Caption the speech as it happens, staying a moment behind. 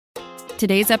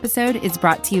Today's episode is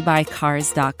brought to you by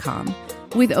Cars.com.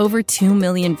 With over 2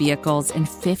 million vehicles and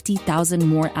 50,000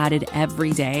 more added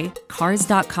every day,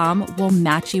 Cars.com will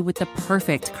match you with the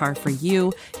perfect car for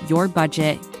you, your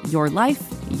budget, your life,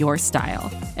 your style.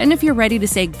 And if you're ready to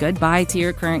say goodbye to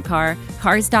your current car,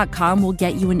 Cars.com will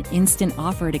get you an instant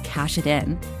offer to cash it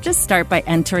in. Just start by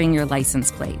entering your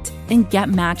license plate and get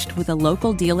matched with a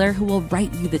local dealer who will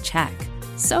write you the check.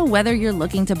 So whether you're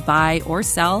looking to buy or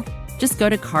sell, just go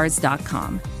to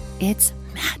Cars.com. It's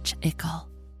magical.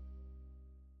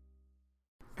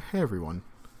 Hey everyone,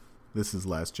 this is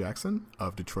Laz Jackson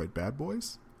of Detroit Bad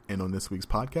Boys, and on this week's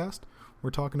podcast, we're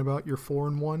talking about your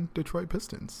 4-1 Detroit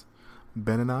Pistons.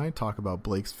 Ben and I talk about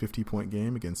Blake's 50-point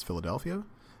game against Philadelphia,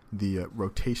 the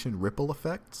rotation ripple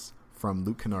effects from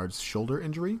Luke Kennard's shoulder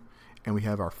injury, and we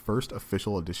have our first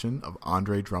official edition of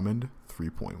Andre Drummond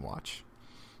 3-point watch.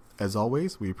 As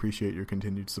always, we appreciate your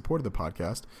continued support of the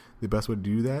podcast. The best way to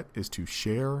do that is to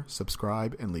share,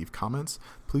 subscribe, and leave comments.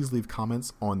 Please leave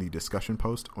comments on the discussion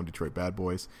post on Detroit Bad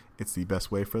Boys. It's the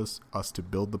best way for us to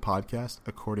build the podcast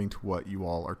according to what you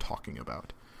all are talking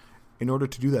about. In order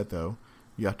to do that, though,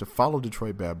 you have to follow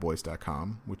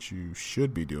DetroitBadBoys.com, which you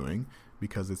should be doing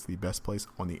because it's the best place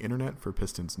on the internet for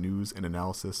Pistons news and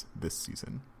analysis this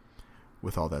season.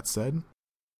 With all that said,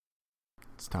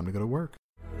 it's time to go to work.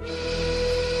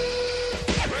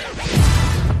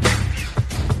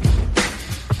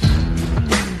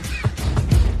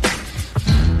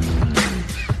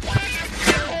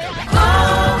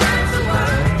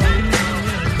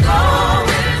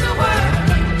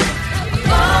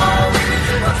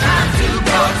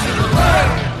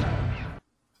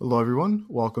 Hello, everyone.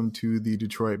 Welcome to the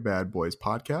Detroit Bad Boys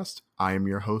podcast. I am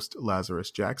your host, Lazarus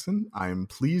Jackson. I am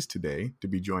pleased today to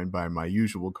be joined by my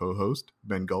usual co-host,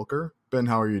 Ben Gulker. Ben,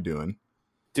 how are you doing?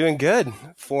 Doing good.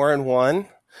 4-1.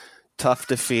 Tough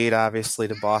defeat, obviously,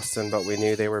 to Boston, but we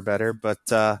knew they were better. But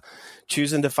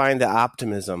choosing to find the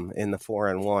optimism in the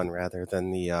 4-1 rather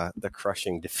than the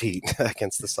crushing defeat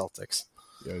against the Celtics.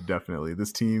 Yeah, definitely.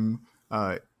 This team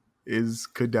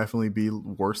could definitely be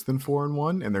worse than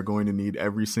 4-1, and they're going to need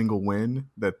every single win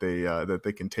that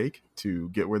they can take to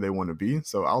get where they want to be.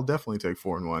 So I'll definitely take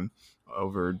 4-1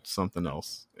 over something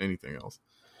else, anything else.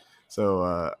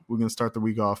 So we're going to start the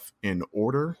week off in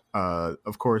order.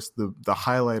 Of course, the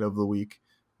highlight of the week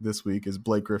this week is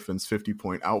Blake Griffin's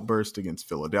 50-point outburst against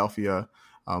Philadelphia.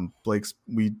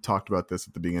 We talked about this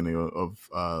at the beginning of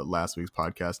last week's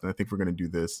podcast, and I think we're going to do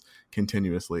this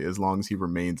continuously as long as he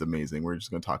remains amazing. We're just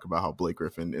going to talk about how Blake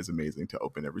Griffin is amazing to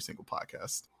open every single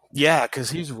podcast. Yeah,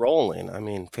 because he's rolling. I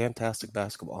mean, fantastic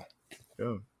basketball.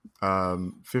 Yeah.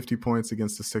 50 points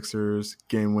against the Sixers,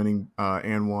 game-winning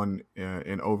and one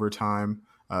in overtime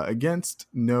against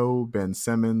no Ben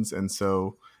Simmons, and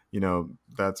so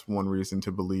that's one reason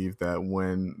to believe that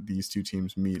when these two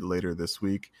teams meet later this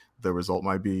week, the result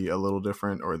might be a little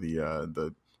different, or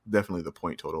the definitely the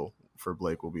point total for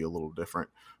Blake will be a little different.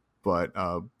 But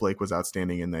Blake was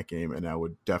outstanding in that game, and I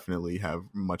would definitely have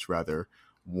much rather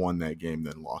won that game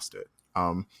than lost it.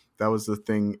 That was the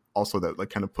thing also that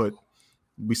kind of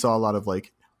we saw a lot of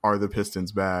are the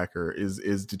Pistons back, or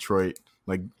is Detroit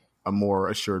a more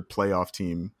assured playoff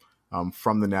team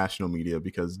from the national media,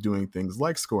 because doing things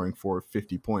like scoring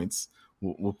 50 points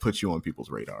will put you on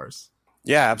people's radars.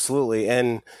 Yeah, absolutely.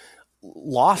 And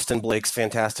lost in Blake's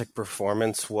fantastic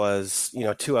performance was,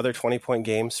 two other 20-point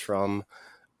games from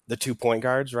the 2 point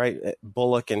guards, right?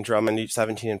 Bullock and Drummond, each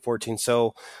 17 and 14.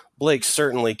 So Blake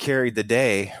certainly carried the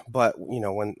day, but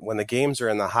when the games are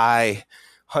in the high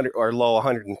 100 or low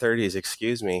 130s,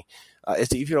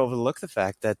 it's easy to overlook the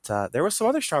fact that there was some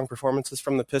other strong performances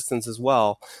from the Pistons as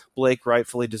well. Blake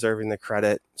rightfully deserving the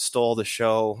credit, stole the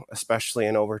show, especially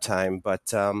in overtime.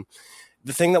 But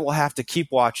the thing that we'll have to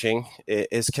keep watching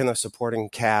is, can the supporting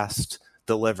cast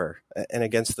deliver? And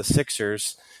against the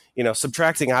Sixers,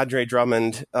 subtracting Andre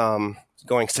Drummond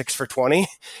going 6 for 20,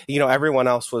 everyone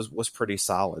else was pretty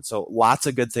solid. So lots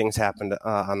of good things happened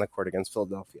on the court against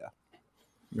Philadelphia.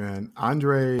 Man,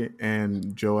 Andre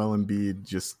and Joel Embiid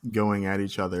just going at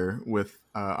each other, with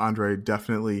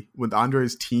with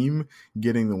Andre's team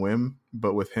getting the win,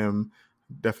 but with him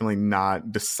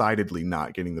decidedly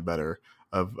not getting the better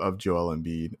of Joel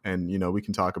Embiid. And we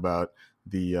can talk about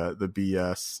the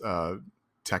BS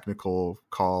technical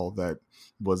call that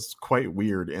was quite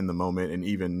weird in the moment, and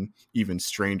even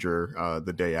stranger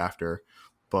the day after.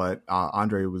 But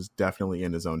Andre was definitely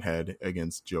in his own head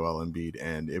against Joel Embiid,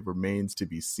 and it remains to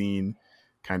be seen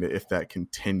kind of if that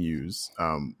continues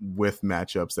with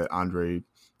matchups that Andre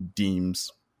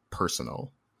deems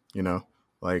personal,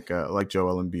 like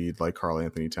Joel Embiid, like Karl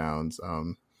Anthony Towns.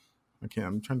 I'm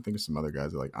trying to think of some other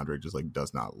guys that Andre just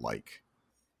does not like.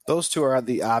 Those two are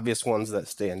the obvious ones that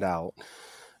stand out.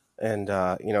 And,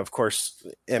 of course,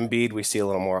 Embiid we see a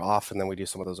little more often than we do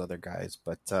some of those other guys.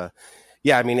 But,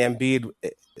 yeah, I mean, Embiid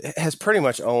has pretty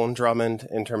much owned Drummond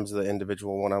in terms of the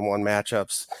individual one-on-one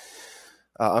matchups.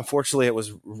 Unfortunately, it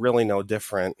was really no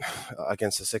different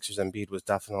against the Sixers. Embiid was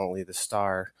definitely the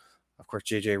star. Of course,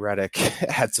 J.J. Redick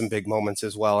had some big moments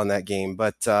as well in that game.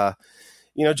 But, Joel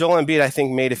Embiid, I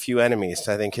think, made a few enemies.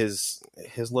 I think his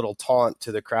little taunt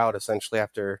to the crowd essentially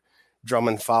after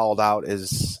Drummond fouled out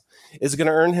is going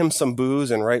to earn him some boos,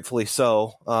 and rightfully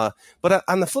so. But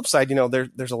on the flip side,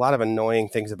 there's a lot of annoying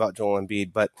things about Joel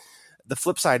Embiid. But the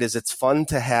flip side is it's fun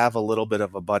to have a little bit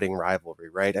of a budding rivalry,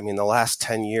 right? I mean, the last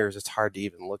 10 years, it's hard to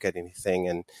even look at anything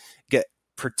and get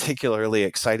particularly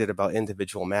excited about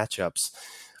individual matchups.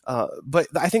 But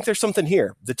I think there's something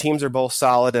here. The teams are both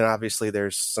solid, and obviously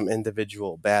there's some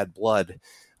individual bad blood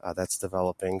that's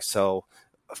developing. So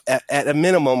at a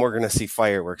minimum, we're going to see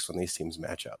fireworks when these teams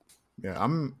match up. Yeah,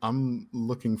 I'm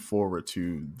looking forward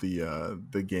to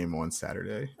the game on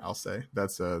Saturday. I'll say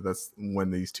that's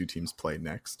when these two teams play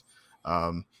next.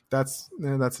 That's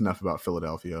enough about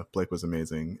Philadelphia. Blake was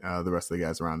amazing. The rest of the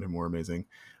guys around him were amazing.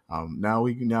 Now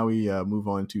we move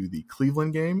on to the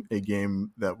Cleveland game, a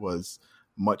game that was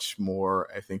much more,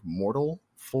 I think, mortal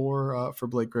for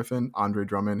Blake Griffin. Andre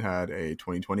Drummond had a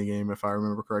 2020 game, if I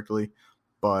remember correctly,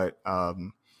 but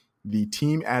the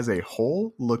team as a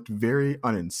whole looked very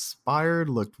uninspired,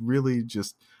 looked really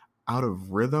just out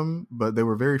of rhythm, but they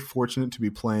were very fortunate to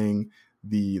be playing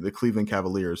the Cleveland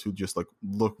Cavaliers, who just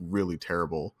look really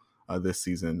terrible this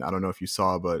season. I don't know if you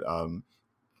saw, but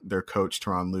their coach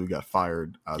Tyronn Lue got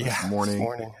fired this morning. This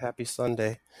morning. Happy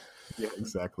Sunday. Yeah,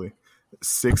 exactly.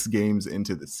 6 games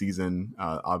into the season,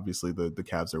 obviously the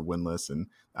Cavs are winless, and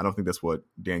I don't think that's what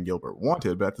Dan Gilbert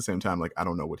wanted, but at the same time, I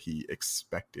don't know what he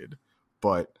expected.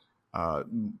 But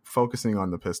focusing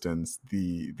on the Pistons,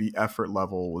 the effort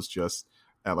level was just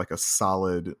at a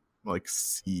solid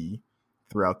C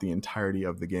throughout the entirety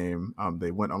of the game.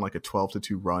 They went on a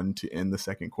 12-2 run to end the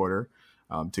second quarter,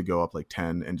 to go up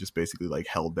 10, and just basically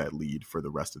held that lead for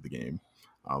the rest of the game,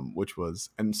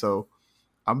 so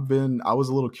I was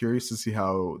a little curious to see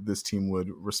how this team would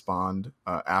respond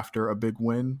after a big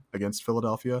win against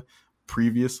Philadelphia.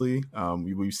 Previously,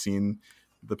 we've seen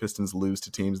the Pistons lose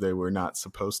to teams they were not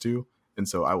supposed to, and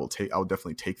so I will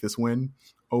definitely take this win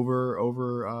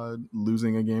over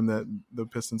losing a game that the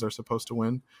Pistons are supposed to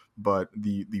win. But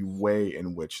the way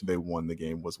in which they won the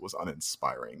game was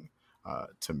uninspiring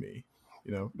to me.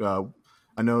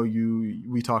 I know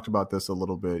we talked about this a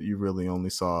little bit. You really only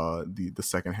saw the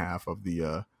second half of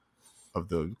the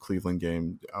Cleveland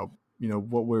game.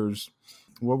 What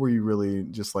were you really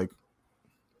just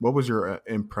what was your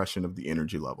impression of the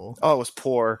energy level? Oh, it was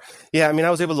poor. Yeah, I mean, I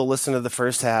was able to listen to the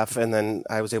first half, and then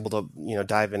I was able to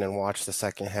dive in and watch the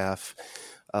second half.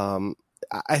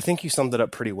 I think you summed it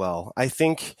up pretty well. I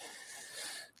think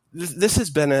this has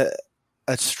been a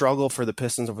struggle for the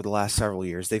Pistons over the last several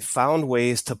years. They've found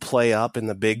ways to play up in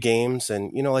the big games,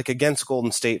 and against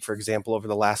Golden State, for example, over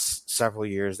the last several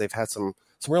years, they've had some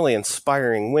really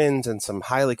inspiring wins and some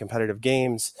highly competitive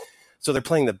games. So they're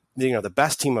playing the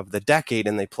best team of the decade,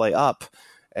 and they play up,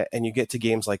 and you get to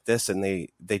games like this, and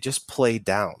they just play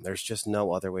down. There's just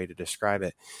no other way to describe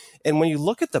it. And when you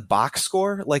look at the box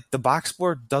score, the box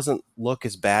score doesn't look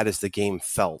as bad as the game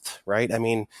felt, right? I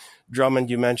mean, Drummond,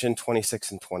 you mentioned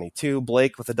 26 and 22,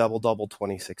 Blake with a double-double,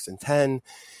 26 and 10.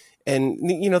 And,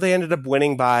 they ended up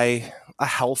winning by a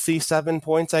healthy 7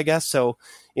 points, I guess. So,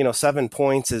 7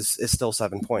 points is still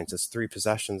 7 points. It's 3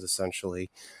 possessions,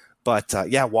 essentially. But,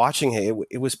 watching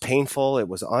it was painful. It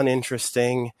was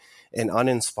uninteresting, and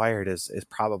uninspired is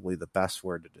probably the best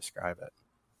word to describe it.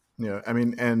 Yeah, I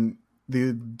mean, and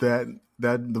the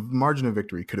margin of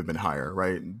victory could have been higher,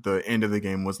 right? The end of the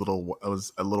game was a little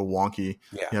wonky.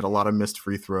 Yeah. You had a lot of missed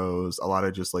free throws, a lot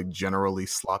of just generally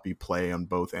sloppy play on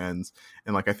both ends,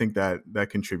 and I think that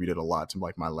contributed a lot to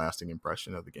my lasting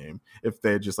impression of the game. If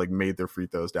they had just made their free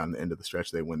throws down the end of the stretch,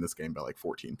 they win this game by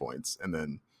 14 points, and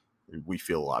then we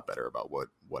feel a lot better about what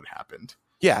happened.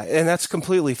 Yeah, and that's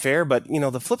completely fair. But,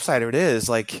 the flip side of it is,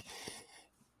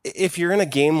 if you're in a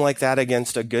game like that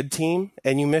against a good team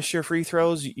and you miss your free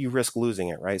throws, you risk losing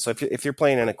it, right? So if you're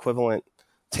playing an equivalent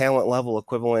talent level,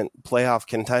 equivalent playoff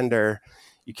contender,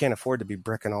 you can't afford to be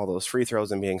bricking all those free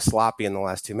throws and being sloppy in the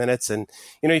last 2 minutes. And,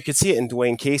 you could see it in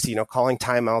Dwayne Casey, calling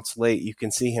timeouts late. You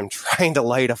can see him trying to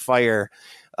light a fire,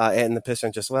 and the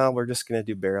Pistons we're just going to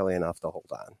do barely enough to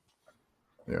hold on.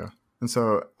 Yeah. And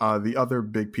so the other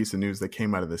big piece of news that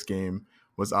came out of this game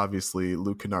was obviously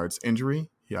Luke Kennard's injury.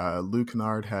 Luke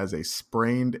Kennard has a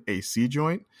sprained AC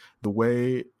joint. The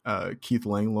way Keith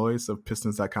Langlois of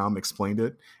Pistons.com explained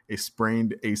it, a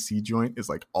sprained AC joint is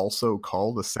like also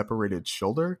called a separated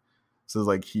shoulder. So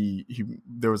like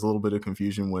there was a little bit of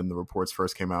confusion when the reports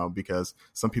first came out, because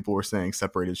some people were saying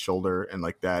separated shoulder, and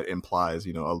like that implies,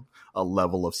 a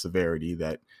level of severity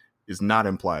that is not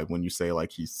implied when you say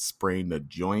like he sprained a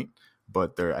joint,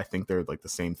 but I think they're like the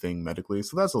same thing medically.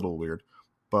 So that's a little weird.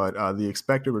 But the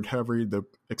expected recovery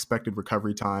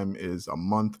time is a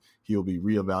month. He'll be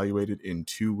reevaluated in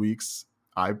 2 weeks.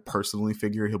 I personally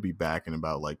figure he'll be back in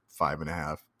about like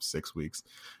 5.5, 6 weeks.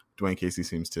 Dwayne Casey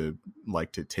seems to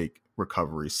like to take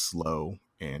recovery slow,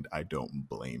 and I don't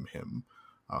blame him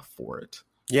for it.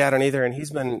 Yeah, I don't either. And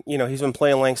he's been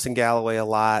playing Langston Galloway a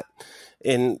lot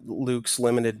in Luke's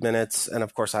limited minutes, and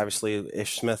of course, obviously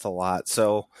Ish Smith a lot.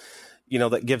 So,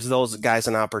 that gives those guys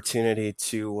an opportunity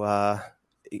to,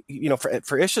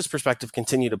 for Ish's perspective,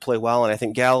 continue to play well. And I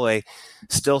think Galloway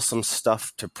still some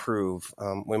stuff to prove.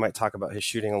 We might talk about his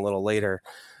shooting a little later.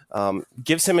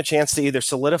 Gives him a chance to either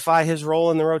solidify his role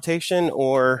in the rotation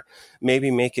or maybe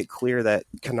make it clear that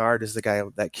Kennard is the guy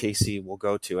that Casey will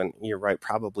go to. And you're right,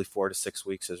 probably 4 to 6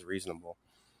 weeks is reasonable.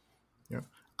 Yeah,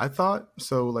 I thought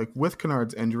so. Like with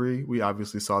Kennard's injury, we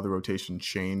obviously saw the rotation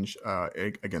change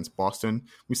against Boston.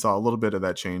 We saw a little bit of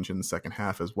that change in the second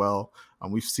half as well.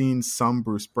 We've seen some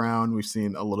Bruce Brown. We've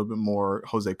seen a little bit more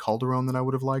Jose Calderon than I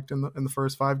would have liked in the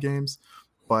first 5 games.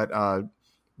 But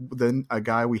then a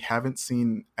guy we haven't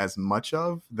seen as much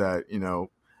of that,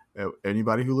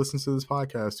 anybody who listens to this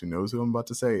podcast who knows who I'm about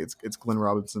to say, it's Glenn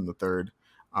Robinson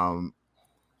III.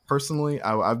 Personally,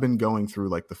 I've been going through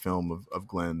like the film of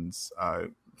Glenn's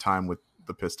time with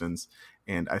the Pistons,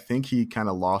 and I think he kind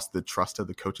of lost the trust of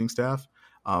the coaching staff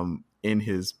in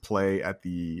his play at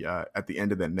the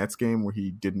end of that Nets game where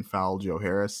he didn't foul Joe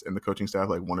Harris, and the coaching staff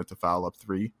like wanted to foul up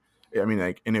 3. I mean,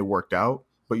 like, and it worked out.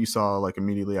 But you saw like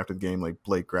immediately after the game, like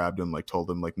Blake grabbed him, like told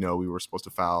him like, no, we were supposed to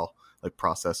foul, like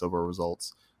process over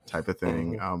results type of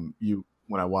thing.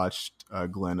 When I watched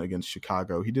Glenn against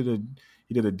Chicago, he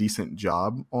did a decent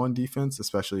job on defense,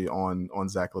 especially on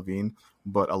Zach LaVine.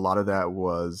 But a lot of that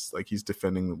was like he's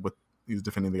defending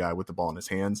the guy with the ball in his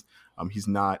hands.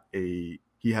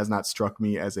 He has not struck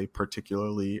me as a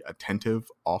particularly attentive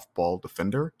off ball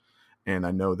defender, and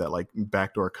I know that like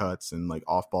backdoor cuts and like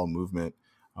off ball movement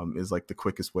is like the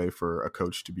quickest way for a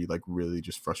coach to be like really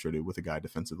just frustrated with a guy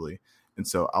defensively. And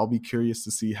so I'll be curious to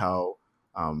see how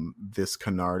this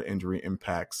Kennard injury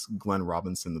impacts Glenn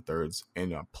Robinson III's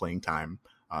and playing time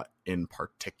in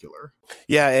particular.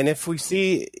 Yeah, and if we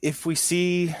see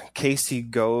Casey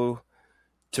go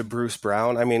to Bruce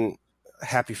Brown, I mean,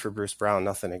 happy for Bruce Brown,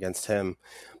 nothing against him,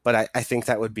 but I think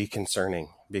that would be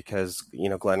concerning because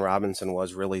Glenn Robinson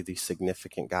was really the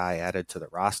significant guy added to the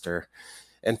roster.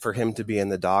 And for him to be in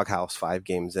the doghouse 5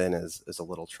 games in is a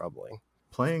little troubling.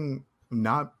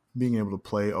 Not being able to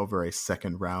play over a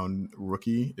second round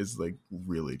rookie is like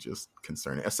really just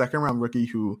concerning. A second round rookie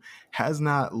who has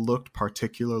not looked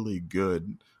particularly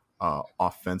good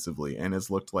offensively and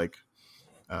has looked like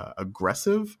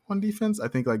aggressive on defense. I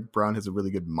think like Brown has a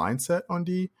really good mindset on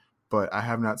D, but I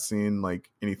have not seen like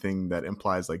anything that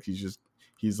implies like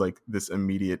he's like this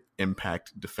immediate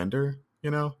impact defender,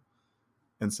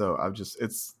 And so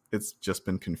it's just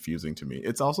been confusing to me.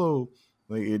 It's also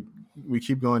like we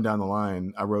keep going down the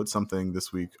line. I wrote something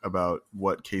this week about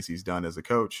what Casey's done as a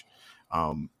coach,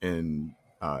 in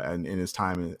his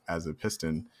time as a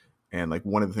Piston, and like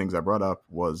one of the things I brought up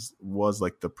was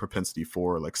like the propensity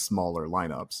for like smaller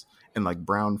lineups, and like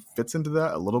Brown fits into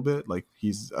that a little bit. Like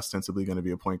he's ostensibly going to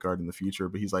be a point guard in the future,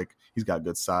 but he's got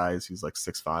good size. He's like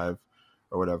 6'5"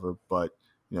 or whatever, but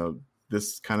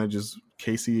this kind of just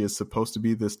Casey is supposed to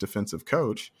be this defensive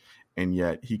coach, and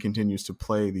yet he continues to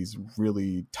play these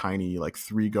really tiny like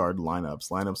 3-guard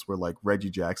lineups where like Reggie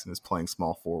Jackson is playing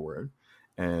small forward,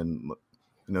 and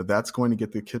that's going to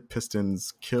get the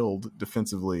Pistons killed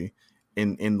defensively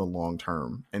in the long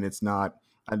term. And it's not.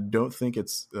 I don't think it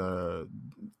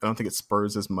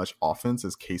spurs as much offense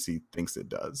as Casey thinks it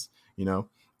does.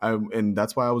 And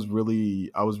that's why I was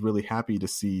really happy to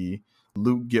see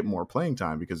Luke get more playing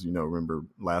time because, remember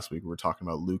last week we were talking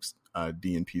about Luke's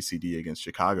DNP CD against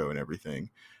Chicago and everything.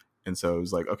 And so it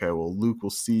was like, okay, well, Luke will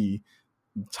see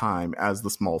time as the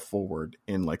small forward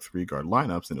in like 3-guard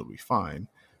lineups and it'll be fine.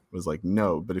 It was like,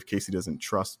 no, but if Casey doesn't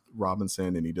trust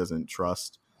Robinson and he doesn't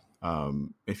trust,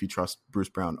 if he trusts Bruce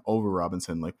Brown over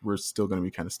Robinson, like we're still going to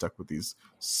be kind of stuck with these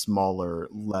smaller,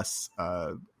 less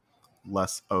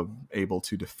able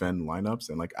to defend lineups,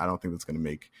 and like I don't think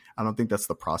that's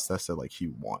the process that like he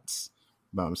wants.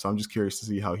 So I'm just curious to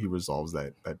see how he resolves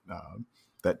that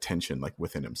that tension like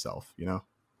within himself, you know?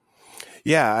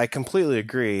 Yeah, I completely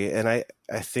agree. And I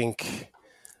think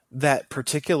that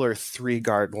particular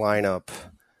 3-guard lineup,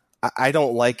 I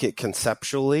don't like it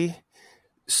conceptually.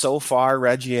 So far,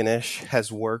 Reggie and Ish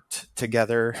has worked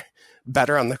together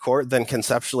better on the court than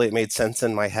conceptually it made sense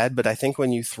in my head. But I think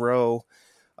when you throw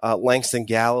Langston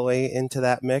Galloway into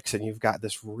that mix and you've got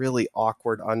this really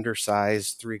awkward,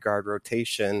 undersized 3-guard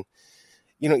rotation,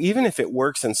 even if it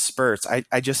works in spurts,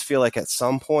 I just feel like at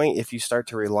some point, if you start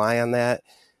to rely on that,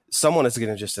 someone is going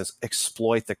to just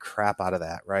exploit the crap out of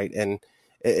that, right? And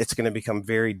it's going to become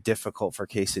very difficult for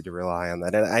Casey to rely on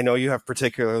that. And I know you have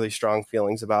particularly strong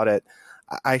feelings about it.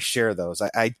 I share those.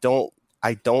 I don't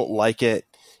like it,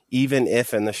 even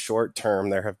if in the short term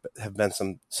there have been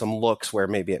some looks where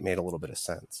maybe it made a little bit of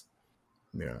sense.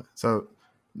 Yeah. So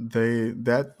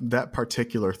that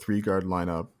particular 3-guard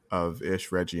lineup of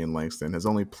Ish, Reggie, and Langston has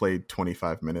only played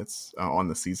 25 minutes on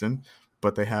the season,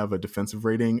 but they have a defensive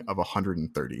rating of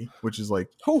 130, which is like,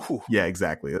 yeah,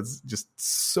 exactly. It's just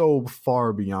so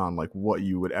far beyond like what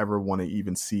you would ever want to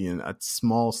even see in a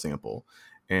small sample.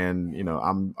 And,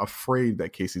 I'm afraid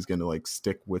that Casey's going to like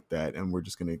stick with that. And we're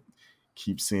just going to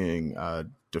keep seeing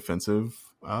defensive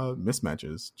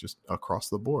mismatches just across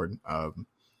the board.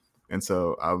 And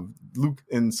so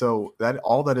that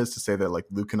all that is to say that like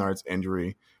Luke Kennard's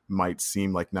injury might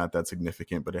seem like not that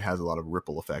significant, but it has a lot of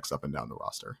ripple effects up and down the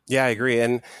roster. Yeah, I agree.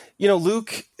 And,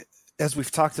 Luke, as we've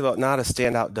talked about, not a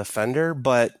standout defender,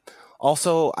 but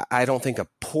also I don't think a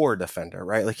poor defender,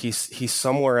 right? Like he's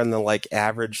somewhere in the like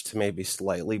average to maybe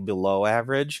slightly below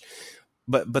average.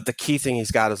 But the key thing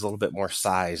he's got is a little bit more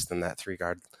size than that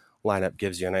 3-guard lineup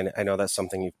gives you. And I know that's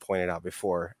something you've pointed out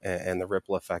before, and the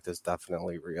ripple effect is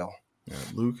definitely real. Yeah,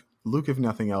 Luke, if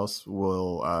nothing else,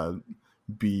 will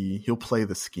he'll play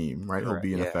the scheme, right? He'll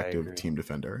be an effective team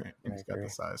defender. And he's got the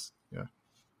size. Yeah.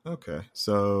 Okay.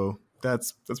 So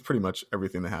that's pretty much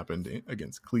everything that happened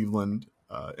against Cleveland.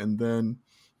 And then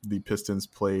the Pistons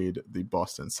played the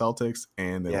Boston Celtics,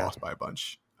 and they lost by a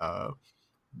bunch.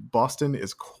 Boston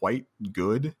is quite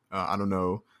good. I don't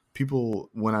know. People,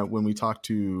 when we talked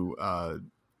to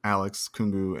Alex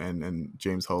Kungu and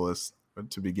James Hollis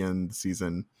to begin the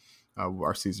season,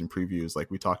 our season previews,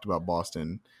 like we talked about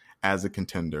Boston as a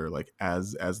contender, like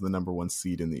as the number 1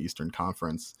 seed in the Eastern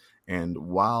Conference. And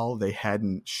while they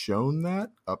hadn't shown that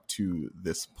up to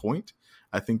this point,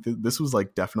 I think that this was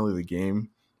like definitely the game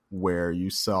where you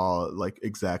saw like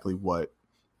exactly what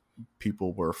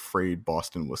people were afraid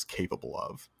Boston was capable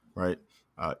of, right?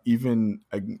 Even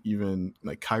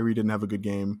like Kyrie didn't have a good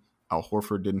game. Al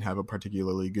Horford didn't have a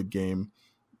particularly good game.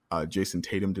 Jason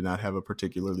Tatum did not have a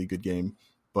particularly good game,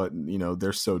 but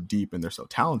they're so deep and they're so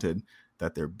talented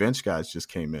that their bench guys just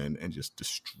came in and just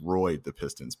destroyed the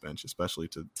Pistons bench, especially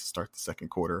to start the second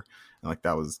quarter. And like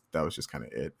that was just kind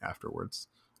of it afterwards.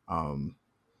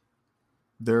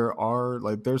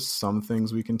 There's some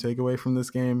things we can take away from this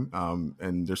game.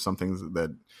 And there's some things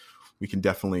that we can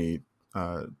definitely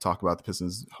talk about the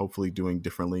Pistons hopefully doing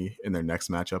differently in their next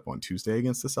matchup on Tuesday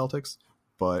against the Celtics.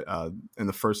 But and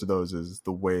the first of those is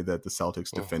the way that the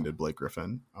Celtics defended Blake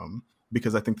Griffin,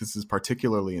 because I think this is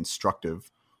particularly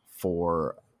instructive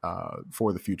for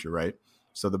the future, right?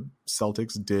 So the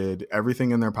Celtics did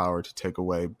everything in their power to take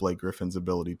away Blake Griffin's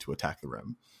ability to attack the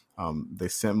rim. They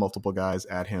sent multiple guys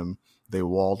at him. They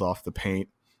walled off the paint.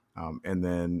 And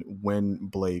then when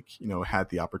Blake, had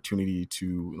the opportunity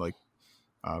to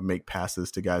make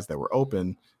passes to guys that were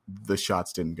open, the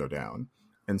shots didn't go down.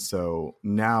 And so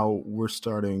now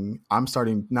I'm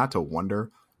starting not to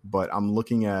wonder, but I'm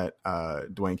looking at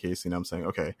Dwayne Casey and I'm saying,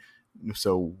 okay,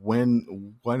 so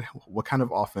what kind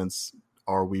of offense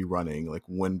are we running? Like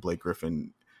when Blake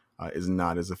Griffin is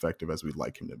not as effective as we'd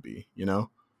like him to be,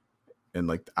 And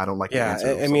like, I don't like the answer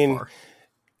so far.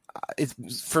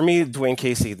 It's for me, Dwayne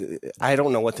Casey, I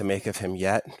don't know what to make of him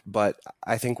yet, but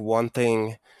I think one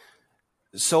thing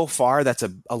so far that's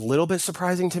a little bit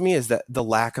surprising to me is that the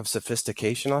lack of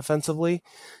sophistication offensively.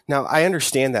 Now, I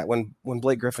understand that when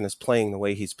Blake Griffin is playing the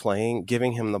way he's playing,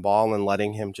 giving him the ball and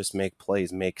letting him just make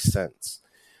plays makes sense.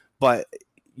 But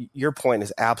your point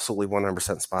is absolutely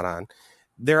 100% spot on.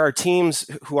 There are teams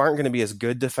who aren't going to be as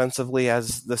good defensively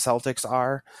as the Celtics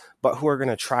are, but who are going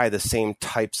to try the same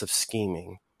types of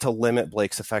scheming to limit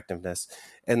Blake's effectiveness.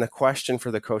 And the question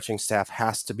for the coaching staff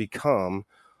has to become,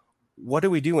 what do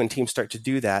we do when teams start to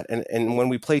do that? And when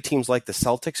we play teams like the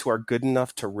Celtics who are good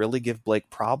enough to really give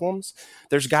Blake problems,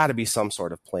 there's got to be some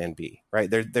sort of plan B, right?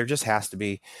 There just has to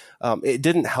be. It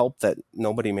didn't help that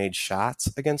nobody made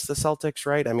shots against the Celtics,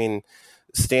 right? I mean,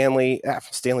 Stanley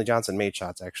Johnson made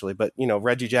shots actually, but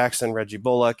Reggie Jackson, Reggie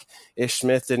Bullock, Ish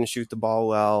Smith didn't shoot the ball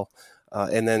well.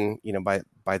 And then,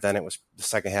 by then it was the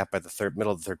second half, by the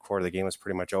middle of the third quarter, the game was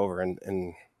pretty much over,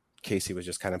 and Casey was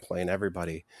just kind of playing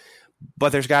everybody.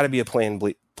 But there's got to be a plan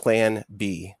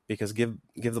B, because give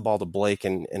the ball to Blake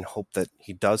and hope that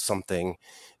he does something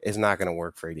is not going to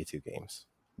work for 82 games.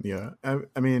 Yeah.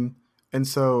 I mean, and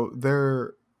so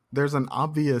there's an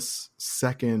obvious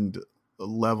second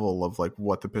level of like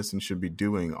what the Pistons should be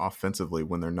doing offensively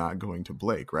when they're not going to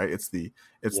Blake, right? It's the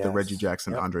Reggie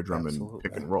Jackson, Andre Drummond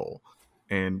pick and roll.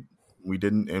 And we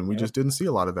just didn't see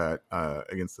a lot of that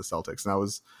against the Celtics.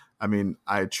 And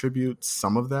I attribute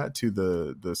some of that to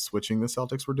the switching the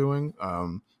Celtics were doing.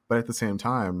 But at the same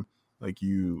time, like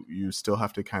you still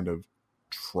have to kind of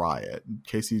try it.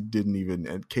 Casey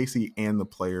and the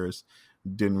players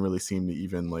didn't really seem to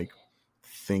even like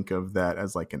think of that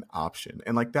as like an option.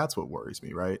 And like, that's what worries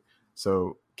me. Right.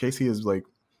 So Casey has like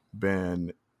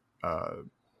been,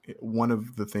 one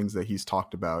of the things that he's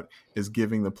talked about is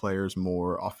giving the players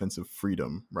more offensive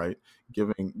freedom, right?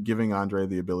 Giving Andre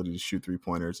the ability to shoot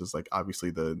 3-pointers is like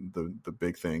obviously the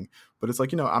big thing, but it's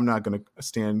like, I'm not going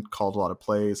to call a lot of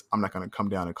plays. I'm not going to come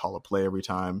down and call a play every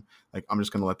time. Like, I'm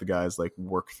just going to let the guys like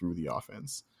work through the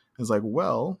offense. It's like,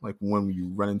 well, like when you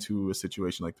run into a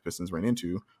situation like the Pistons ran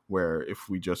into, where if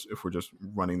we're just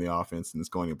running the offense and it's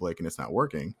going to Blake and it's not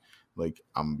working, like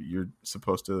you're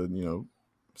supposed to,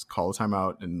 just call a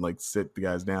timeout and like sit the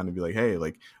guys down and be like, hey,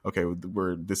 like, okay,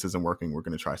 this isn't working. We're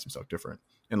going to try some stuff different.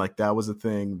 And like, that was a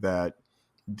thing that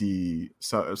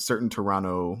certain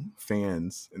Toronto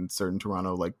fans and certain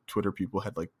Toronto like Twitter people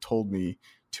had like told me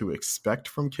to expect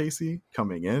from Casey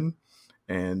coming in.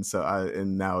 And so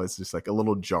now it's just like a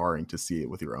little jarring to see it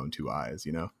with your own two eyes,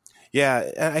 Yeah,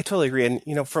 I totally agree.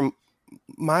 And, from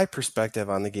my perspective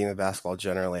on the game of basketball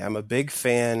generally, I'm a big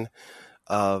fan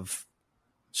of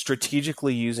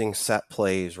strategically using set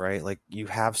plays, right? Like you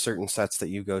have certain sets that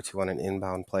you go to on an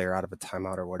inbound play or out of a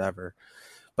timeout or whatever.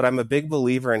 But I'm a big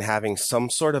believer in having some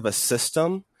sort of a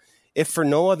system, if for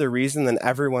no other reason than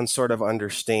everyone sort of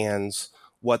understands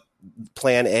what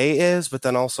plan A is, but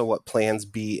then also what plans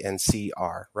B and C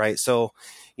are, right? So,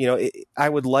 I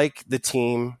would like the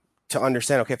team to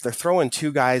understand, okay, if they're throwing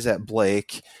two guys at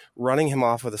Blake, running him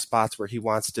off of the spots where he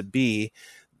wants to be,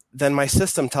 then my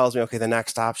system tells me, okay, the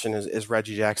next option is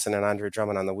Reggie Jackson and Andre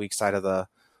Drummond on the weak side of the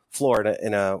floor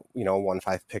in a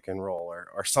 1-5 pick and roll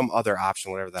or some other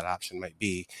option, whatever that option might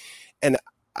be. And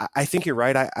I think you're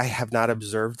right. I have not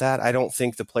observed that. I don't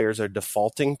think the players are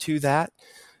defaulting to that.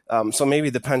 So maybe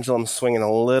the pendulum's swinging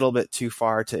a little bit too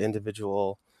far to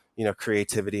individual,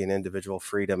 creativity and individual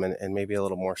freedom, and maybe a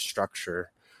little more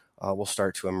structure will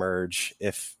start to emerge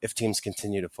if teams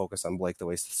continue to focus on Blake the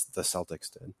way the Celtics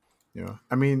did. Yeah.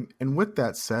 I mean, and with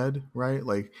that said, right,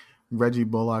 like Reggie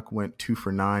Bullock went 2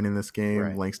 for 9 in this game.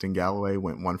 Right. Langston Galloway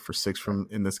went 1 for 6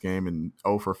 in this game and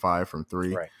 0 for 5 from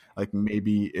 3. Right. Like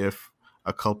maybe if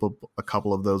a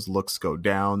couple of those looks go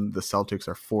down, the Celtics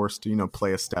are forced to,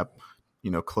 play a step,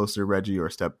 closer to Reggie or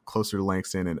a step closer to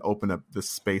Langston and open up the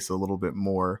space a little bit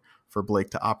more for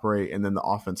Blake to operate. And then the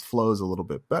offense flows a little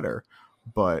bit better.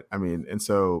 But I mean, and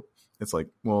so it's like,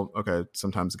 well, okay,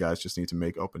 sometimes guys just need to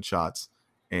make open shots.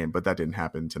 But that didn't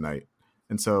happen tonight.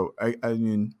 And so, I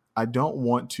mean, I don't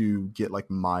want to get like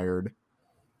mired.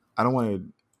 I don't want to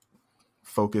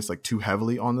focus like too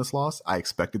heavily on this loss. I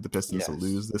expected the Pistons to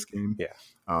lose this game.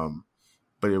 Yeah.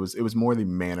 But it was more the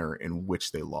manner in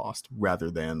which they lost rather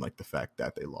than like the fact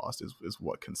that they lost is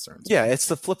what concerns me. Yeah, it's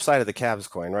the flip side of the Cavs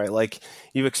coin, right? Like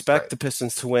you expect the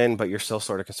Pistons to win, but you're still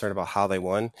sort of concerned about how they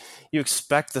won. You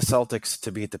expect the Celtics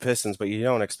to beat the Pistons, but you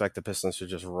don't expect the Pistons to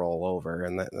just roll over,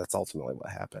 and that's ultimately what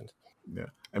happened. Yeah.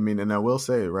 I mean, and I will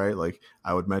say, right, like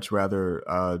I would much rather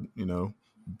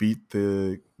beat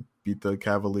the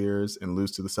Cavaliers and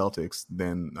lose to the Celtics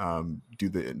than do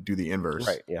the inverse.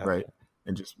 Right. Yeah. Right.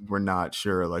 And just we're not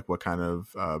sure like what kind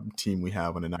of team we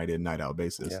have on a night in, night out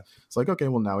basis. Yeah. It's like, okay,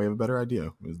 well now we have a better idea.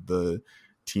 The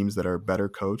teams that are better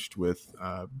coached with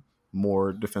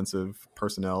more defensive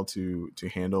personnel to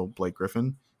handle Blake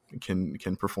Griffin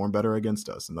can perform better against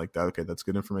us. And like that, okay, that's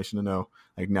good information to know.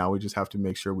 Like now we just have to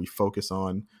make sure we focus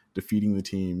on defeating the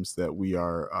teams that we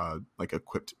are like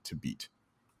equipped to beat,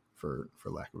 for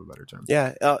lack of a better term.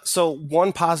 Yeah. So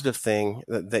one positive thing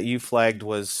that you flagged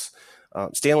was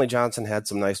Stanley Johnson had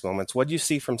some nice moments. What did you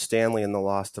see from Stanley in the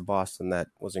loss to Boston that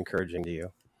was encouraging to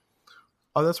you?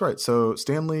 Oh, that's right. So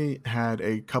Stanley had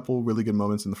a couple really good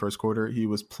moments in the first quarter. He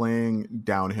was playing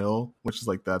downhill, which is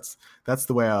like that's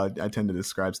the way I tend to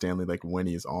describe Stanley, like when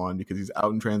he's on, because he's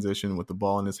out in transition with the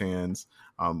ball in his hands,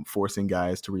 forcing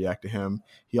guys to react to him.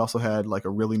 He also had like a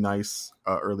really nice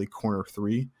early corner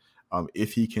 3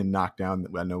 If he can knock down,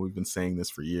 I know we've been saying this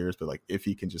for years, but like if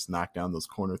he can just knock down those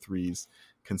corner threes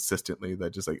consistently, that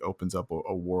just like opens up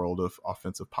a world of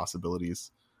offensive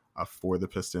possibilities for the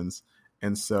Pistons.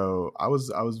 And so I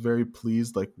was very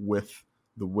pleased like with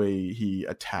the way he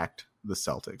attacked the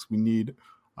Celtics. We need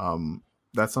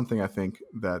that's something I think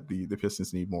that the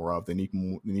Pistons need more of. They need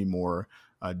more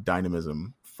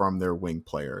dynamism from their wing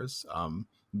players.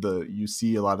 You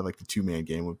see a lot of like the 2-man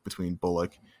game between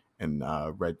Bullock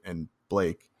and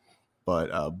Blake,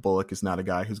 but Bullock is not a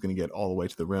guy who's going to get all the way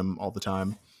to the rim all the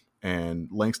time, and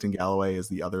Langston Galloway is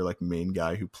the other like main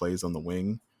guy who plays on the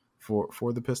wing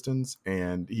for the Pistons,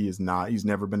 and he's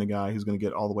never been a guy who's going to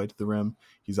get all the way to the rim.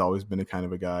 He's always been a kind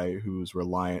of a guy who's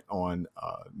reliant on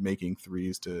making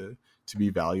threes to be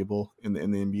valuable in the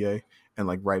NBA, and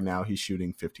like right now he's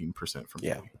shooting 15% from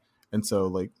three. And so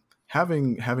like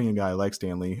having a guy like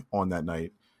Stanley on that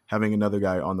night, having another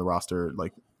guy on the roster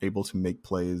like able to make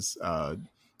plays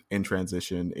in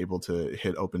transition, able to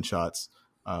hit open shots,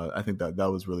 I think that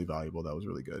was really valuable. That was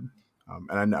really good.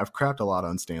 And I've crapped a lot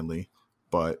on Stanley,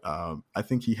 but I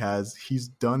think he's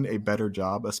done a better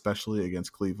job, especially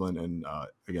against Cleveland and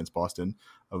against Boston,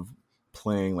 of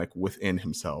playing like within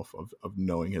himself, of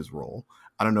knowing his role.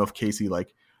 I don't know if Casey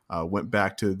went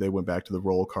back to the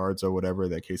role cards or whatever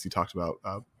that Casey talked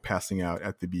about passing out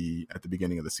at the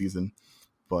beginning of the season,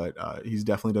 but he's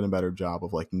definitely done a better job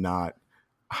of like not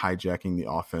hijacking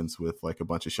the offense with like a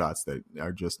bunch of shots that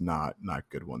are just not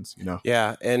good ones, you know?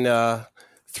 Yeah. And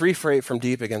 3 for 8 from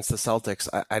deep against the Celtics.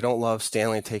 I don't love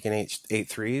Stanley taking eight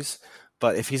threes,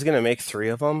 but if he's going to make 3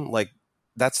 of them, like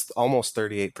that's almost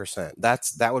 38%.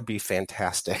 That would be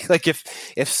fantastic. Like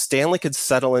if Stanley could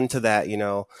settle into that, you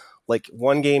know, like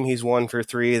one game he's 1 for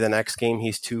 3, the next game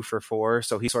he's 2 for 4.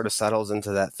 So he sort of settles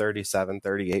into that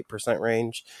 38%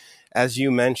 range. As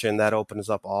you mentioned, that opens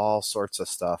up all sorts of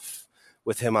stuff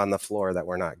with him on the floor that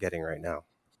we're not getting right now.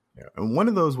 Yeah, and one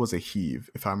of those was a heave,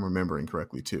 if I'm remembering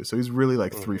correctly, too. So he's really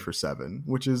like 3 for 7,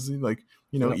 which is like,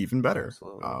 you know, even better.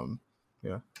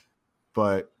 Yeah.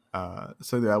 But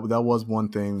so that was one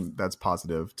thing that's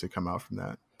positive to come out from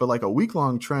that. But like a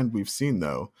week-long trend we've seen,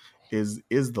 though, is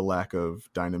the lack of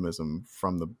dynamism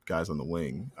from the guys on the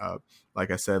wing.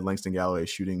 Like I said, Langston Galloway is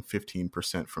shooting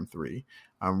 15% from 3.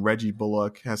 Reggie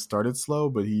Bullock has started slow,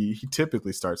 but he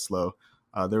typically starts slow.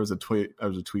 There was a tweet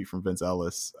from Vince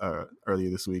Ellis earlier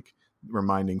this week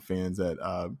reminding fans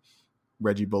that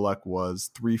Reggie Bullock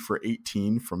was 3 for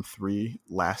 18 from 3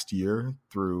 last year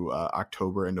through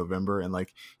October and November. And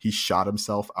like he shot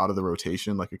himself out of the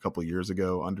rotation like a couple years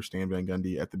ago under Stan Van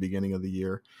Gundy at the beginning of the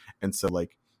year. And so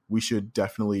like we should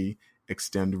definitely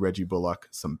extend Reggie Bullock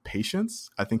some patience.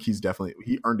 I think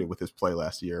he earned it with his play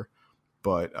last year.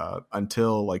 But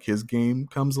until like his game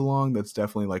comes along, that's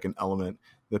definitely like an element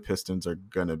the Pistons are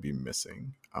gonna be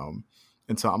missing.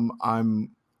 And so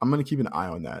I'm gonna keep an eye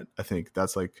on that. I think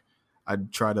that's like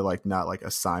I'd try to like not like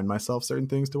assign myself certain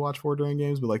things to watch for during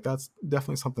games, but like that's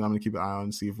definitely something I'm gonna keep an eye on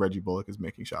and see if Reggie Bullock is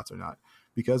making shots or not.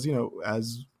 Because you know,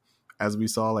 as we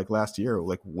saw like last year,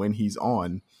 like when he's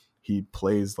on, he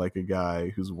plays like a guy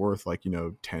who's worth like, you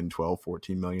know, 10, 12,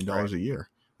 $14 million a year.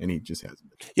 And he just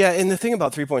hasn't. Yeah, and the thing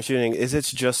about 3-point shooting is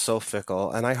it's just so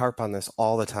fickle, and I harp on this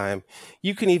all the time.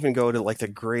 You can even go to like the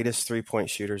greatest 3-point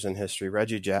shooters in history.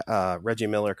 Reggie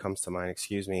Miller comes to mind,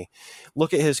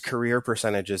 Look at his career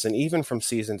percentages, and even from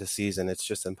season to season, it's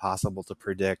just impossible to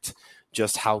predict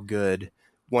just how good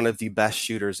one of the best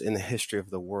shooters in the history of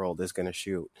the world is going to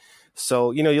shoot. So,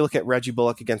 you know, you look at Reggie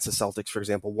Bullock against the Celtics, for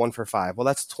example, 1 for 5. Well,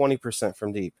 that's 20%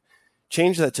 from deep.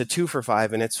 Change that to 2 for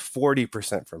 5, and it's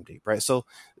 40% from deep, right? So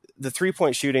the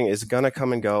 3-point shooting is going to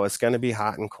come and go. It's going to be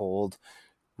hot and cold.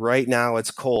 Right now it's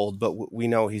cold, but we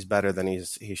know he's better than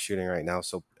he's shooting right now.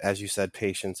 So as you said,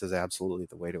 patience is absolutely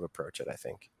the way to approach it, I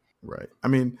think. Right. I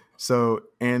mean,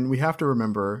 and we have to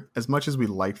remember, as much as we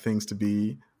like things to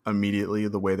be immediately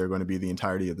the way they're going to be the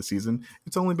entirety of the season,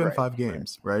 it's only been 5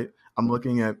 games, right? I'm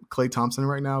looking at Klay Thompson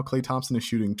right now. Klay Thompson is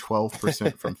shooting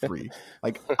 12% from 3.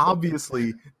 Like,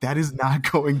 obviously, that is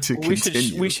not going to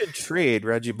continue. We should trade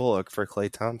Reggie Bullock for Klay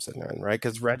Thompson, right?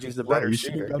 Because Reggie's the better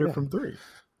shooter. Shooting better from 3.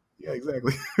 Yeah,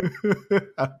 exactly.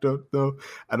 I don't know.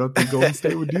 I don't think Golden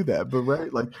State would do that, but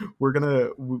right, like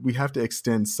we have to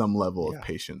extend some level of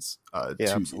patience to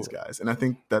these guys, and I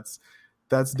think that's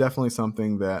definitely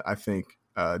something that I think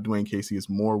Dwayne Casey is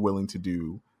more willing to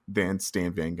do than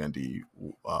Stan Van Gundy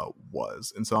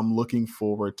was. And so I'm looking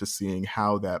forward to seeing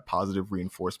how that positive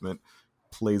reinforcement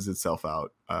plays itself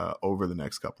out over the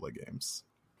next couple of games.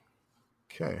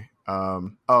 Okay.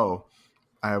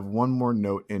 I have one more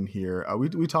note in here.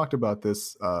 We talked about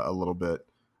this a little bit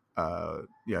I've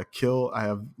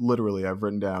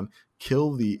written down,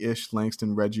 kill the Ish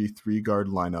Langston Reggie 3-guard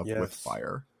lineup with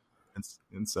fire.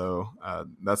 And so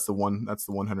that's the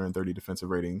 130 defensive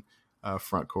rating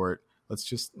front court. Let's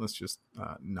just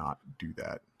not do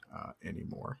that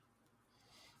anymore.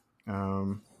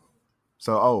 You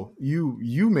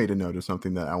made a note of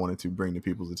something that I wanted to bring to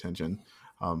people's attention.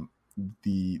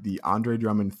 The Andre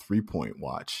Drummond 3-point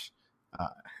watch.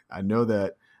 I know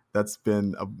that's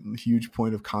been a huge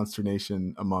point of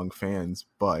consternation among fans,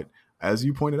 but as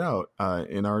you pointed out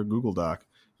in our Google Doc,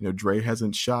 Dre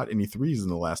hasn't shot any threes in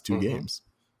the last two games.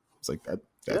 It's like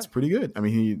that's pretty good. I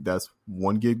mean, that's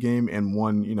one good game and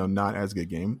one not as good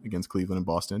game against Cleveland and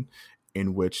Boston,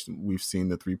 in which we've seen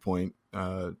the 3-point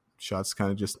shots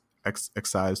kind of just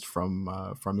excised from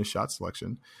his shot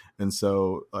selection. And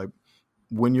so, like,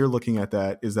 when you're looking at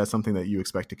that, is that something that you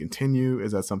expect to continue?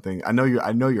 Is that something I know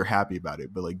you're happy about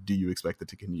it, but like, do you expect it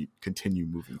to continue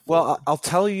moving forward? Well, I'll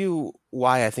tell you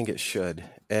why I think it should,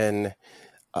 and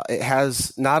it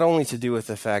has not only to do with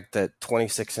the fact that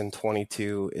 26 and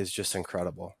 22 is just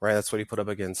incredible, right? That's what he put up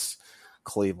against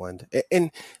Cleveland.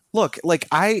 And look, like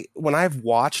when I've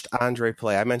watched Andre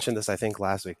play, I mentioned this, I think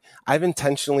last week, I've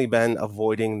intentionally been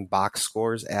avoiding box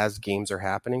scores as games are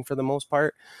happening for the most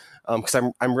part.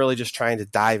 Because I'm really just trying to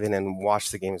dive in and watch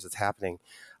the games that's happening.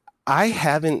 I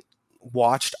haven't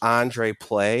watched Andre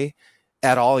play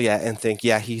at all yet and think,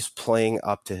 yeah, he's playing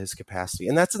up to his capacity.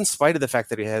 And that's in spite of the fact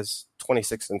that he has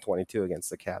 26 and 22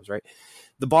 against the Cavs, right?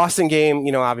 The Boston game,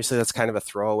 obviously that's kind of a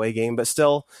throwaway game, but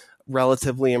still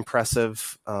relatively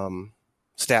impressive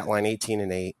stat line, 18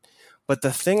 and 8. But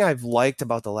the thing I've liked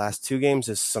about the last two games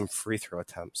is some free throw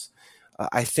attempts.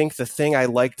 I think the thing I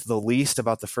liked the least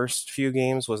about the first few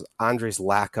games was Andre's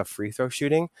lack of free throw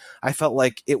shooting. I felt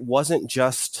like it wasn't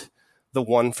just the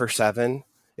 1 for 7.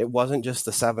 It wasn't just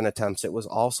the 7 attempts. It was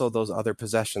also those other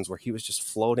possessions where he was just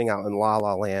floating out in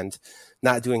la-la land,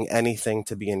 not doing anything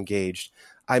to be engaged.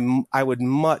 I would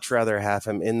much rather have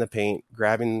him in the paint,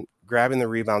 grabbing the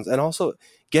rebounds, and also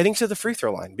getting to the free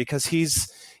throw line, because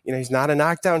he's not a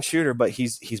knockdown shooter, but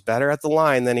he's better at the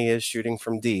line than he is shooting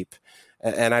from deep.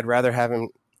 And I'd rather have him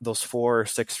those 4 or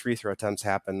 6 free throw attempts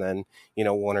happen than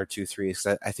 1 or 2 threes.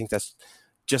 I think that's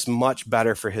just much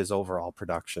better for his overall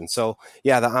production. So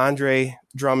yeah, the Andre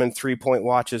Drummond 3-point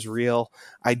watch is real.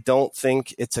 I don't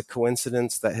think it's a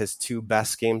coincidence that his 2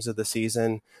 best games of the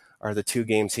season are the 2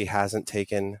 games he hasn't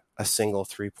taken a single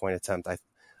 3-point attempt.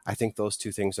 I think those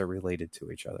 2 things are related to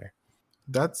each other.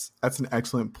 That's an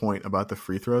excellent point about the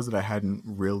free throws that I hadn't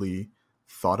really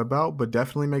thought about, but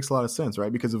definitely makes a lot of sense,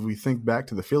 right? Because if we think back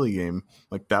to the Philly game,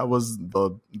 like that was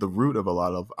the root of a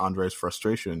lot of Andre's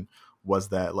frustration, was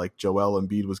that like Joel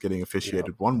Embiid was getting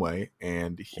officiated one way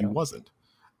and he wasn't.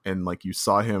 And like you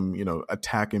saw him,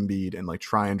 attack Embiid and like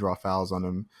try and draw fouls on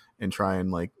him and try and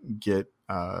like get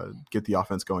the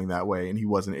offense going that way, and he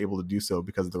wasn't able to do so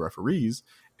because of the referees.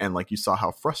 And like you saw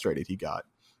how frustrated he got.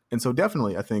 And so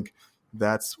definitely I think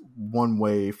that's one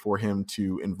way for him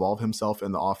to involve himself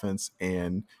in the offense.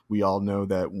 And we all know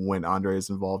that when Andre is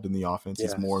involved in the offense,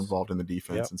 he's more involved in the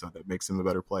defense. And so that makes him a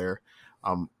better player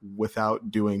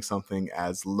without doing something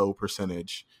as low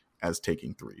percentage as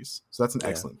taking threes. So that's an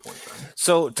excellent point, Ben.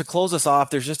 So to close us off,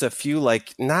 there's just a few,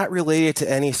 like, not related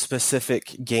to any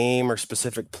specific game or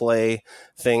specific play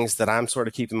things that I'm sort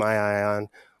of keeping my eye on.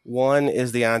 One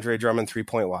is the Andre Drummond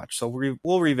 3-point watch. So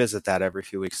we'll revisit that every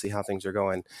few weeks, see how things are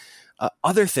going.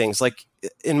 Other things, like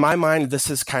in my mind, this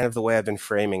is kind of the way I've been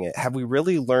framing it. Have we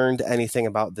really learned anything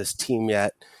about this team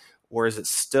yet? Or is it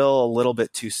still a little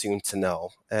bit too soon to know?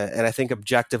 And I think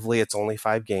objectively, it's only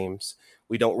 5 games.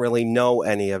 We don't really know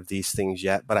any of these things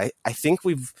yet, but I think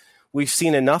we've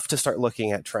seen enough to start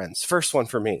looking at trends. First one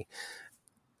for me,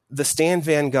 the Stan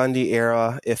Van Gundy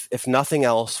era, if nothing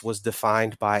else, was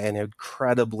defined by an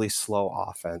incredibly slow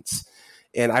offense.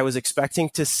 And I was expecting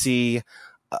to see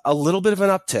a little bit of an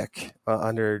uptick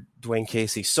under Dwayne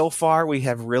Casey. So far, we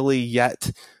have really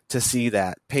yet to see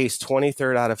that. Pace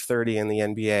 23rd out of 30 in the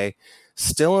NBA,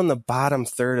 still in the bottom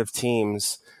third of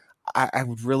teams. I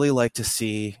would really like to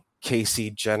see Casey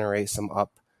generate some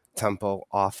up-tempo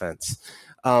offense.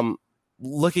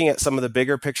 Looking at some of the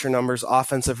bigger picture numbers,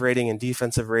 offensive rating and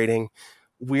defensive rating,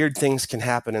 weird things can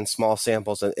happen in small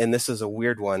samples, and this is a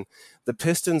weird one. The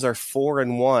Pistons are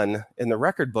 4-1 in the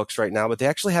record books right now, but they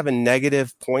actually have a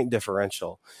negative point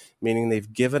differential, meaning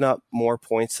they've given up more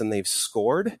points than they've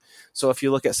scored. So if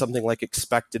you look at something like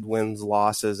expected wins,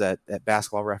 losses at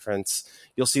Basketball Reference,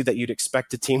 you'll see that you'd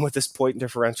expect a team with this point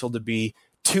differential to be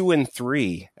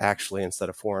 2-3, actually, instead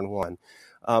of 4-1.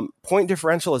 Point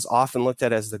differential is often looked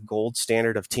at as the gold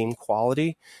standard of team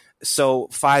quality. So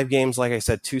 5 games, like I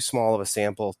said, too small of a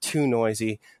sample, too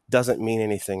noisy, doesn't mean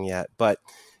anything yet. But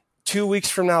 2 weeks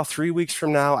from now, 3 weeks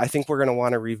from now, I think we're going to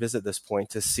want to revisit this point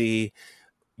to see,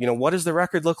 what does the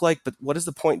record look like, but what does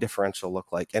the point differential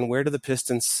look like? And where do the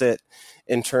Pistons sit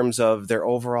in terms of their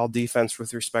overall defense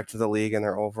with respect to the league and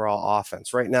their overall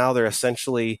offense? Right now, they're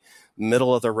essentially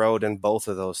middle of the road in both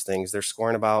of those things. They're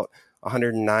scoring about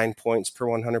 109 points per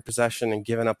 100 possession and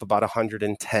giving up about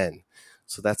 110.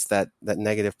 So that's that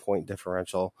negative point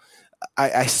differential. I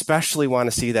especially want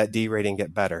to see that D rating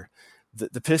get better.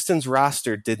 The Pistons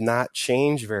roster did not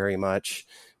change very much,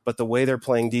 but the way they're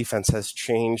playing defense has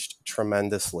changed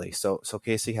tremendously. So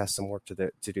Casey has some work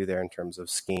to do there in terms of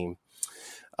scheme.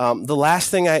 The last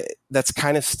thing that's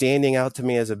kind of standing out to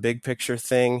me as a big picture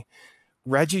thing,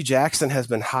 Reggie Jackson has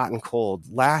been hot and cold.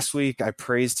 Last week, I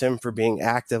praised him for being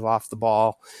active off the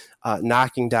ball,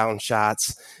 knocking down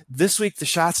shots. This week, the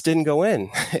shots didn't go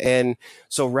in. And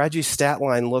so Reggie's stat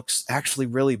line looks actually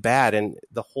really bad. And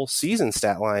the whole season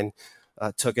stat line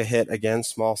took a hit. Again,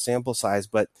 small sample size,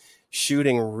 but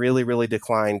shooting really, really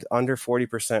declined, under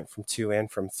 40% from 2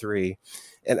 and from 3.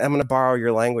 And I'm going to borrow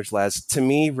your language, Les. To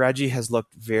me, Reggie has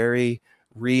looked very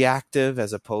reactive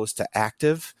as opposed to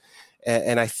active.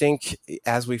 And I think,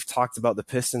 as we've talked about, the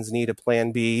Pistons need a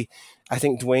plan B. I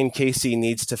think Dwayne Casey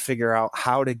needs to figure out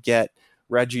how to get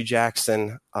Reggie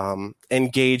Jackson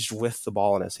engaged with the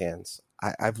ball in his hands.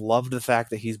 I've loved the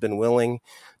fact that he's been willing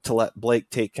to let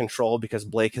Blake take control because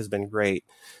Blake has been great.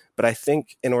 But I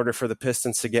think in order for the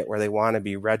Pistons to get where they want to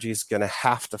be, Reggie's going to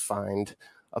have to find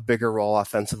a bigger role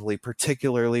offensively,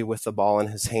 particularly with the ball in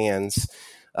his hands,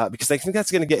 because I think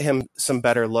that's going to get him some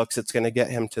better looks. It's going to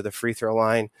get him to the free throw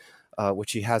line,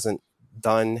 which he hasn't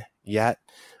done yet.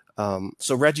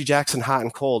 So Reggie Jackson, hot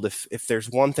and cold. If there's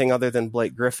one thing other than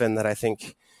Blake Griffin that I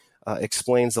think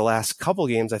explains the last couple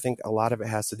games, I think a lot of it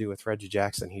has to do with Reggie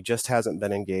Jackson. He just hasn't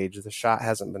been engaged. The shot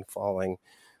hasn't been falling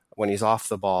when he's off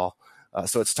the ball.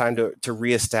 So it's time to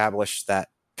reestablish that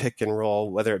pick and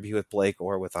roll, whether it be with Blake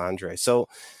or with Andre. So,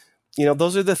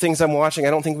 those are the things I'm watching.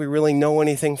 I don't think we really know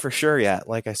anything for sure yet.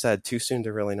 Like I said, too soon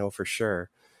to really know for sure.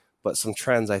 But some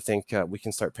trends I think we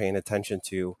can start paying attention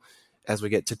to as we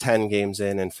get to 10 games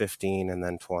in and 15 and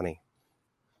then 20.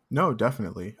 No,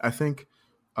 definitely. I think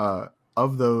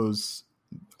of those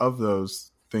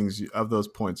things, of those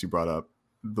points you brought up,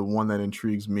 the one that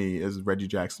intrigues me is Reggie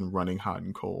Jackson running hot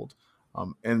and cold.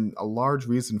 And a large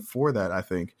reason for that, I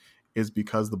think, is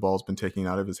because the ball's been taken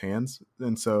out of his hands.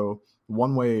 And so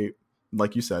one way,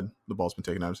 like you said, the ball's been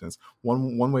taken out of his hands.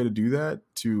 One way to do that,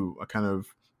 to kind of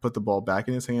put the ball back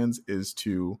in his hands, is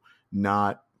to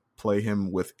not play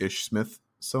him with Ish Smith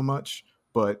so much.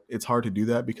 But it's hard to do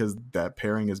that because that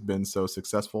pairing has been so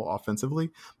successful offensively.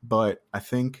 But I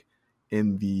think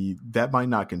that might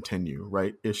not continue,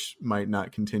 right? Ish might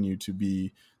not continue to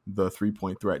be the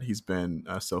 3-point threat he's been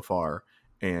so far.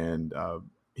 And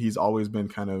he's always been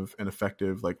kind of an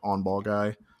effective, on-ball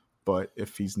guy. But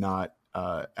if he's not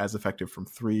as effective from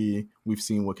 3, we've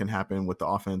seen what can happen with the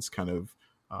offense kind of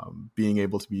being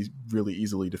able to be really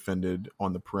easily defended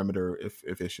on the perimeter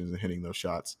if Ish isn't hitting those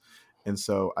shots. And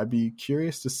so I'd be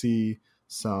curious to see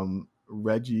some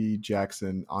Reggie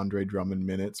Jackson, Andre Drummond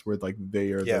minutes where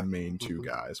they are the main two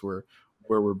guys, where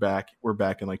we're back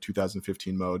in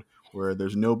 2015 mode, where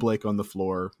there's no Blake on the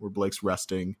floor, where Blake's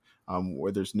resting,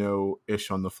 where there's no Ish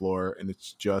on the floor, and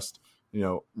it's just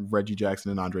Reggie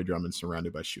Jackson and Andre Drummond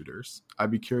surrounded by shooters.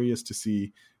 I'd be curious to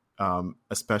see,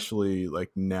 especially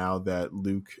now that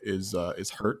Luke is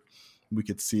hurt, we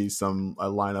could see a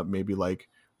lineup maybe like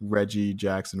Reggie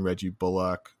Jackson, Reggie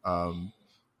Bullock,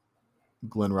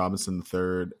 Glenn Robinson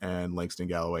III, and Langston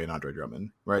Galloway and Andre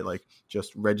Drummond, right?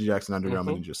 Just Reggie Jackson, Andre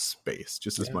Drummond, and just space,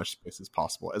 as much space as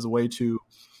possible, as a way to,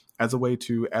 as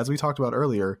we talked about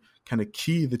earlier, kind of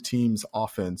key the team's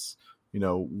offense,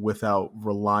 without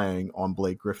relying on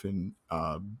Blake Griffin,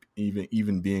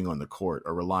 even being on the court,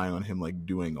 or relying on him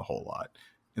doing a whole lot.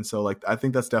 And so I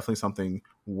think that's definitely something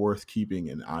worth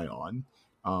keeping an eye on.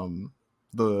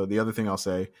 The other thing I'll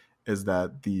say is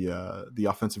that the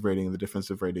offensive rating and the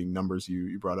defensive rating numbers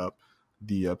you brought up,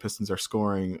 the Pistons are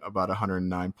scoring about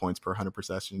 109 points per 100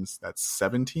 possessions. That's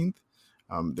 17th.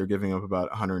 They're giving up about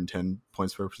 110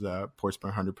 points per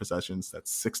 100 possessions.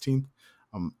 That's 16th.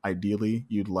 Ideally,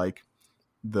 you'd like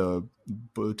to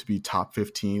be top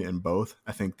 15 in both.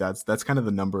 I think that's kind of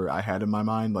the number I had in my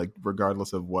mind.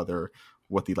 Regardless of what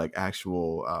the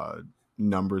actual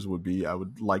numbers would be, I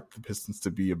would like the Pistons to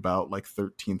be about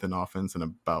 13th in offense and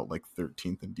about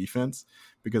 13th in defense,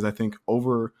 because I think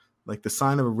the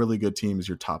sign of a really good team is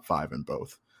your top 5 in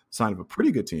both. The sign of a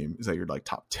pretty good team is that you're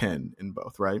top 10 in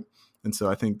both, right? And so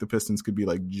I think the Pistons could be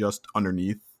just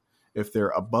underneath if they're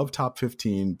above top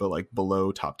 15, but like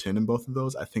below top 10 in both of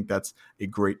those, I think that's a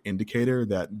great indicator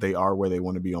that they are where they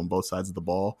want to be on both sides of the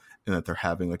ball and that they're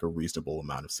having like a reasonable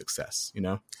amount of success, you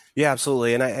know? Yeah,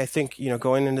 absolutely. And I think,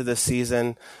 going into this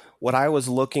season, what I was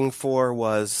looking for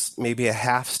was maybe a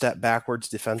half step backwards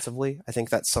defensively. I think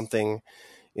that's something,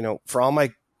 for all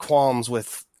my qualms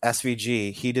with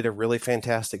SVG, he did a really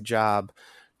fantastic job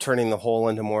turning the whole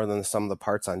into more than the sum of the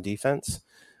parts on defense.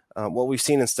 What we've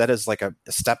seen instead is like a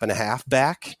step and a half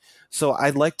back. So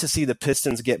I'd like to see the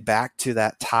Pistons get back to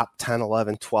that top 10,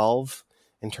 11, 12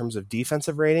 in terms of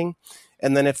defensive rating.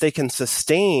 And then if they can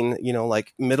sustain,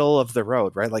 like middle of the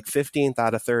road, right, like 15th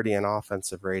out of 30 in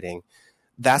offensive rating,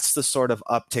 that's the sort of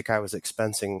uptick I was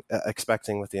expecting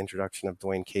with the introduction of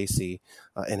Dwayne Casey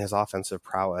and his offensive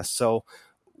prowess. So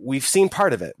we've seen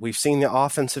part of it. We've seen the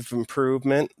offensive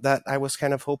improvement that I was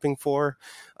kind of hoping for,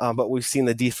 but we've seen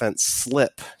the defense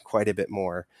slip quite a bit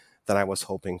more than I was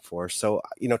hoping for. So,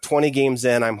 20 games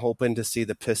in, I'm hoping to see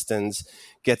the Pistons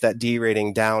get that D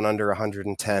rating down under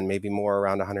 110, maybe more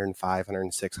around 105,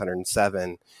 106,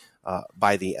 107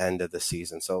 by the end of the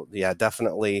season. So, yeah,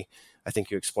 definitely, I think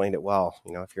you explained it well.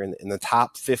 If you're in the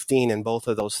top 15 in both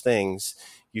of those things,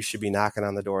 you should be knocking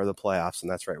on the door of the playoffs, and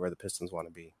that's right where the Pistons want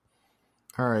to be.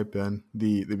 All right, Ben.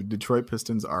 The Detroit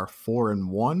Pistons are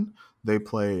 4-1. They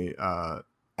play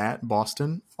at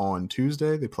Boston on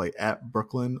Tuesday. They play at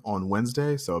Brooklyn on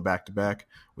Wednesday, so a back-to-back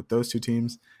with those two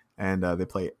teams. And they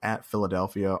play at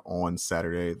Philadelphia on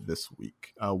Saturday this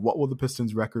week. What will the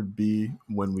Pistons' record be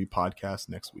when we podcast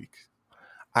next week?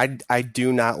 I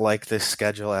do not like this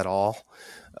schedule at all.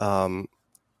 I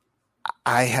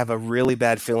have a really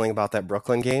bad feeling about that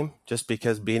Brooklyn game, just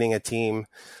because beating a team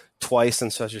twice in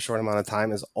such a short amount of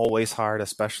time is always hard,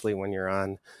 especially when you're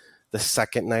on the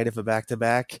second night of a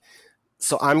back-to-back.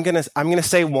 So I'm gonna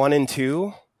say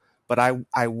 1-2, but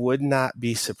I would not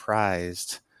be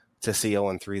surprised to see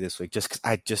 0-3 this week, just because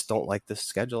I just don't like this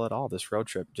schedule at all. This road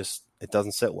trip it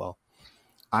doesn't sit well.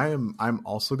 I'm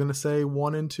also gonna say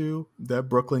 1-2. That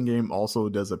Brooklyn game also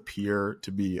does appear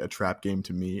to be a trap game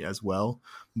to me as well.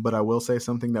 But I will say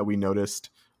something that we noticed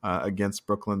against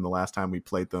Brooklyn the last time we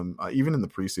played them, even in the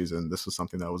preseason. This was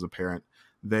something that was apparent.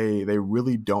 They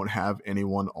really don't have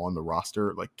anyone on the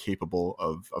roster like capable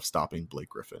of stopping Blake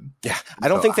Griffin. Yeah, I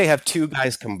don't think they have two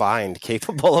guys combined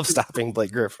capable of stopping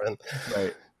Blake Griffin.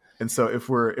 Right. And so if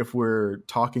we're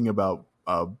talking about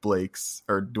Blake's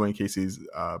or Dwayne Casey's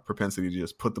propensity to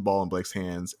just put the ball in Blake's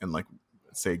hands and like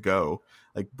say go,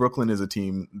 like Brooklyn is a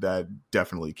team that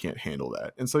definitely can't handle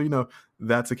that. And so,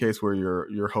 that's a case where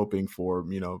you're hoping for,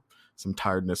 some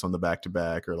tiredness on the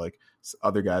back-to-back or like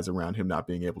other guys around him not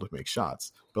being able to make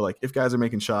shots. But like if guys are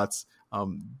making shots,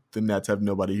 the Nets have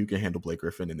nobody who can handle Blake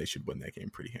Griffin, and they should win that game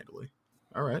pretty handily.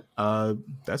 All right.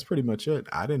 That's pretty much it.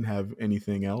 I didn't have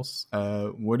anything else.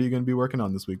 What are you going to be working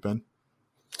on this week, Ben?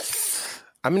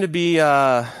 I'm going to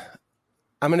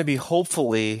be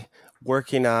hopefully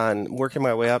working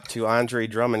my way up to Andre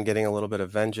Drummond getting a little bit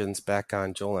of vengeance back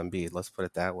on Joel Embiid. Let's put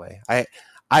it that way.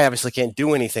 I obviously can't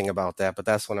do anything about that, but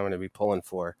that's what I'm going to be pulling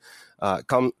for.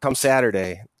 Come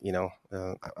Saturday, I'm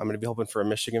going to be hoping for a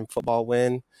Michigan football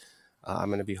win. I'm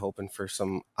going to be hoping for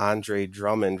some Andre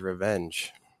Drummond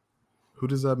revenge. Who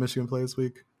does Michigan play this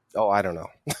week? Oh, I don't know.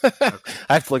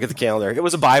 I have to look at the calendar. It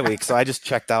was a bye week, so I just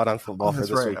checked out on football for this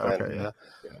weekend. Okay, yeah.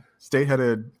 State had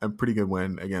a pretty good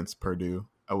win against Purdue,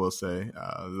 I will say.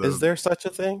 Is there such a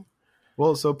thing?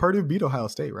 Well, so Purdue beat Ohio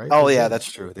State, right? Oh, yeah, that's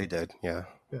true. They did, yeah.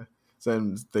 Yeah.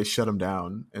 So they shut them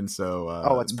down, and so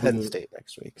it's Penn State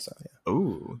next week. So yeah.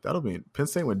 Oh, that'll be Penn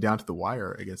State went down to the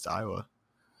wire against Iowa.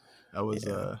 That was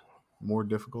more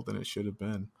difficult than it should have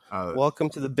been. Welcome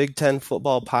to the Big Ten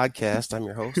Football Podcast. I'm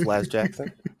your host, Laz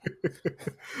Jackson.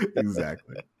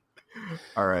 Exactly.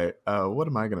 All right. What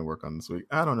am I going to work on this week?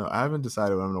 I don't know. I haven't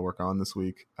decided what I'm going to work on this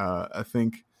week. I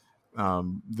think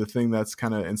the thing that's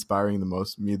kind of inspiring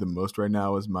the most right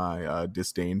now is my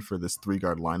disdain for this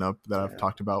 3-guard lineup that I've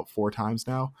talked about 4 times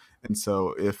now. And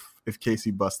so if Casey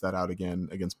busts that out again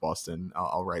against Boston,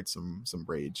 I'll write some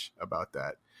rage about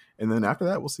that. And then after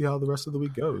that, we'll see how the rest of the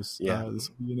week goes. Yeah. This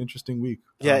will be an interesting week.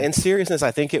 Yeah, in seriousness, I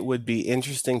think it would be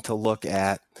interesting to look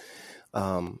at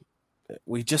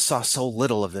we just saw so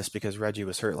little of this because Reggie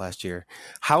was hurt last year.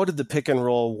 How did the pick and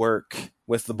roll work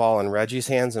with the ball in Reggie's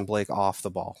hands and Blake off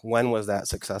the ball? When was that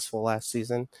successful last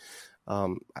season?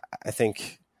 I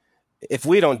think if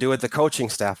we don't do it, the coaching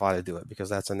staff ought to do it because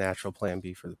that's a natural plan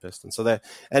B for the Pistons. So that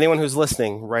anyone who's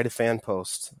listening, write a fan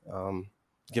post,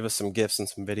 give us some gifts and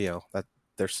some video. That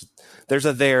there's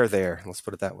a there. Let's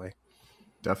put it that way.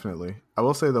 Definitely. I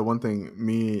will say the one thing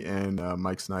me and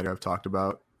Mike Snyder have talked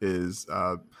about is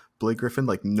Blake Griffin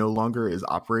like no longer is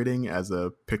operating as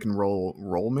a pick and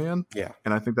roll man. Yeah.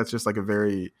 And I think that's just like a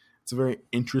very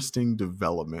interesting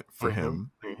development for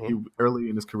him. He early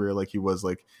in his career, like he was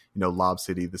like, Lob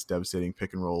City, this devastating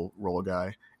pick and roll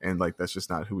guy. And like, that's just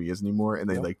not who he is anymore. And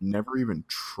they like never even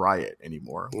try it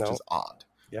anymore, which is odd.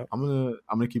 Yep. I'm going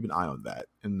to keep an eye on that.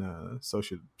 And so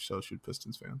should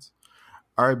Pistons fans.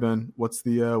 All right, Ben, what's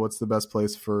the best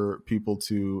place for people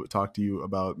to talk to you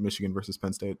about Michigan versus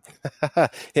Penn State?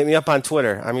 Hit me up on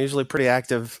Twitter. I'm usually pretty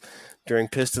active during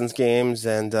Pistons games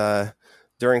and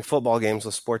during football games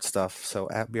with sports stuff. So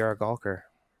at BR Gawker.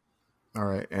 All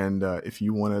right. And if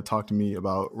you want to talk to me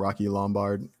about Rocky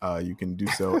Lombard, you can do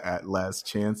so at Last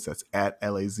Chance. That's at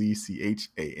LAZCHANCE.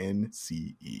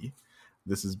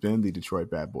 This has been the Detroit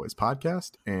Bad Boys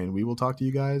podcast, and we will talk to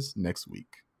you guys next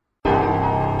week.